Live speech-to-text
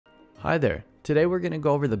Hi there, today we're going to go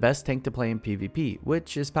over the best tank to play in PvP,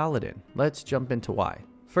 which is Paladin. Let's jump into why.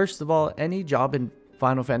 First of all, any job in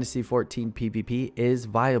Final Fantasy XIV PvP is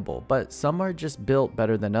viable, but some are just built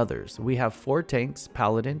better than others. We have 4 tanks: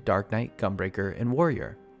 Paladin, Dark Knight, Gunbreaker, and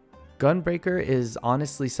Warrior. Gunbreaker is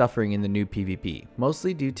honestly suffering in the new PvP,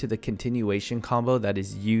 mostly due to the continuation combo that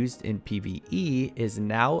is used in PvE is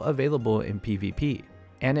now available in PvP.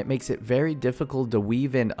 And it makes it very difficult to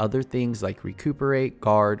weave in other things like recuperate,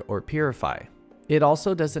 guard, or purify. It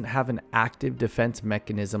also doesn't have an active defense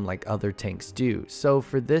mechanism like other tanks do, so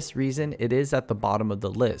for this reason it is at the bottom of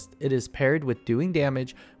the list. It is paired with doing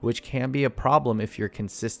damage, which can be a problem if you're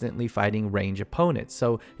consistently fighting range opponents,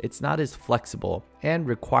 so it's not as flexible and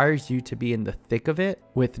requires you to be in the thick of it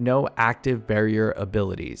with no active barrier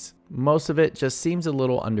abilities. Most of it just seems a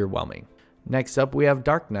little underwhelming. Next up, we have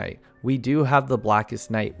Dark Knight. We do have the Blackest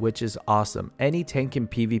Knight, which is awesome. Any tank in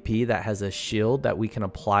PvP that has a shield that we can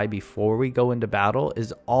apply before we go into battle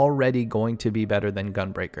is already going to be better than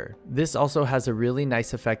Gunbreaker. This also has a really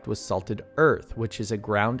nice effect with Salted Earth, which is a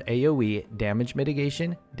ground AoE, damage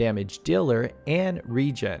mitigation, damage dealer, and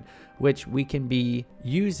regen, which we can be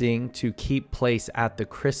using to keep place at the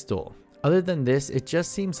crystal. Other than this, it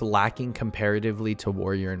just seems lacking comparatively to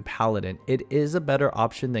Warrior and Paladin. It is a better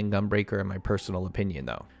option than Gunbreaker in my personal opinion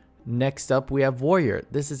though. Next up, we have Warrior.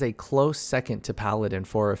 This is a close second to Paladin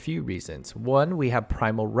for a few reasons. One, we have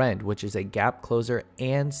Primal Rend, which is a gap closer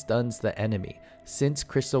and stuns the enemy. Since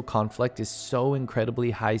Crystal Conflict is so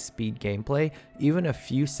incredibly high speed gameplay, even a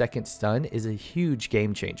few second stun is a huge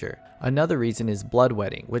game changer. Another reason is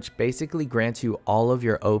Bloodwetting, which basically grants you all of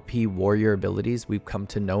your OP warrior abilities we've come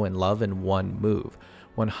to know and love in one move.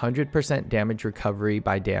 100% damage recovery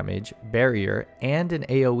by damage, barrier, and an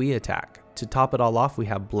AoE attack. To top it all off, we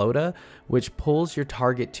have Bloda, which pulls your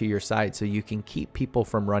target to your side so you can keep people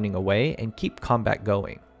from running away and keep combat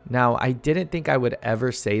going. Now, I didn't think I would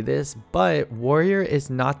ever say this, but Warrior is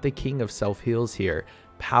not the king of self-heals here.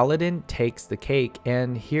 Paladin takes the cake,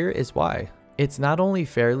 and here is why. It's not only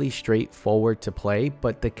fairly straightforward to play,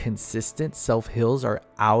 but the consistent self-heals are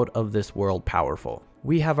out of this world powerful.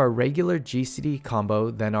 We have our regular GCD combo,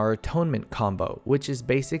 then our Atonement combo, which is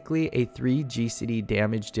basically a 3 GCD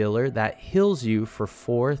damage dealer that heals you for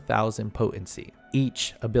 4,000 potency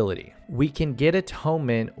each ability. We can get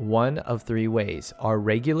Atonement one of 3 ways: our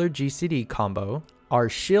regular GCD combo, our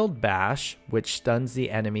Shield Bash, which stuns the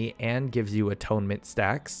enemy and gives you Atonement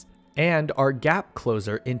stacks, and our Gap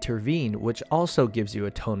Closer Intervene, which also gives you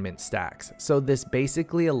Atonement stacks. So this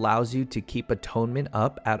basically allows you to keep Atonement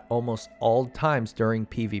up at almost all times during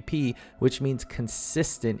PvP, which means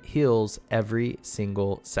consistent heals every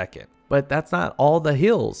single second. But that's not all the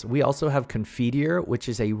heals. We also have Confiteor, which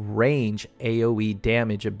is a range AoE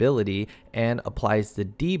damage ability and applies the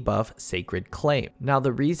debuff Sacred Claim. Now,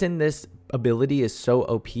 the reason this ability is so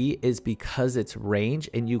OP is because it's range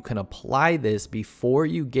and you can apply this before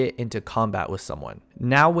you get into combat with someone.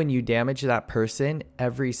 Now when you damage that person,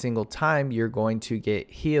 every single time you're going to get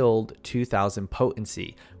healed 2,000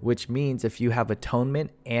 potency, which means if you have Atonement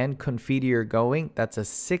and Confiteor going, that's a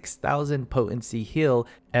 6,000 potency heal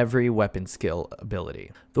every weapon skill ability.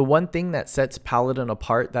 The one thing that sets Paladin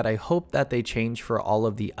apart that I hope that they change for all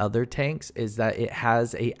of the other tanks is that it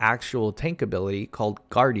has an actual tank ability called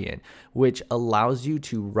Guardian, which allows you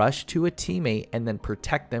to rush to a teammate and then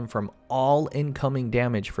protect them from all incoming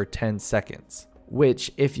damage for 10 seconds.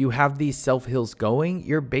 Which, if you have these self-heals going,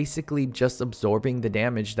 you're basically just absorbing the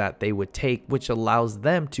damage that they would take, which allows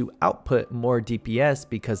them to output more DPS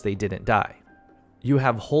because they didn't die. You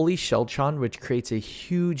have Holy Sheltron, which creates a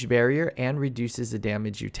huge barrier and reduces the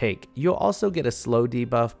damage you take. You'll also get a slow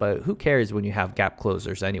debuff, but who cares when you have gap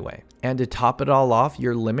closers anyway. And to top it all off,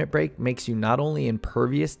 your Limit Break makes you not only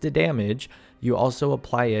impervious to damage, you also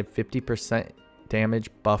apply a 50% damage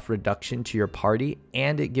buff reduction to your party,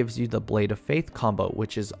 and it gives you the Blade of Faith combo,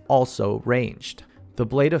 which is also ranged. The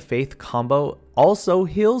Blade of Faith combo also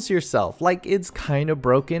heals yourself. Like, it's kind of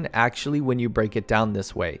broken actually when you break it down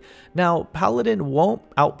this way. Now, Paladin won't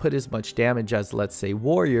output as much damage as, let's say,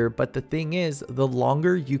 Warrior, but the thing is, the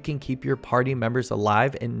longer you can keep your party members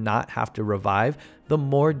alive and not have to revive, the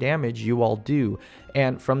more damage you all do.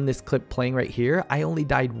 And from this clip playing right here, I only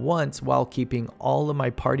died once while keeping all of my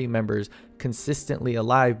party members consistently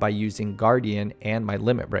alive by using Guardian and my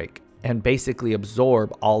Limit Break, and basically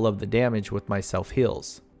absorb all of the damage with my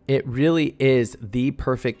self-heals. It really is the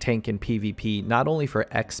perfect tank in PvP, not only for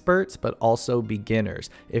experts, but also beginners.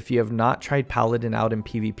 If you have not tried Paladin out in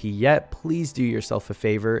PvP yet, please do yourself a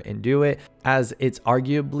favor and do it, as it's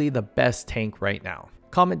arguably the best tank right now.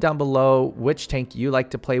 Comment down below which tank you like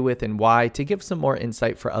to play with and why, to give some more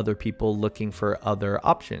insight for other people looking for other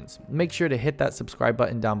options. Make sure to hit that subscribe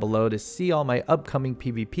button down below to see all my upcoming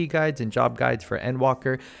PvP guides and job guides for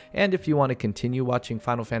Endwalker, and if you want to continue watching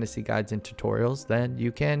Final Fantasy guides and tutorials, then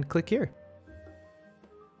you can click here.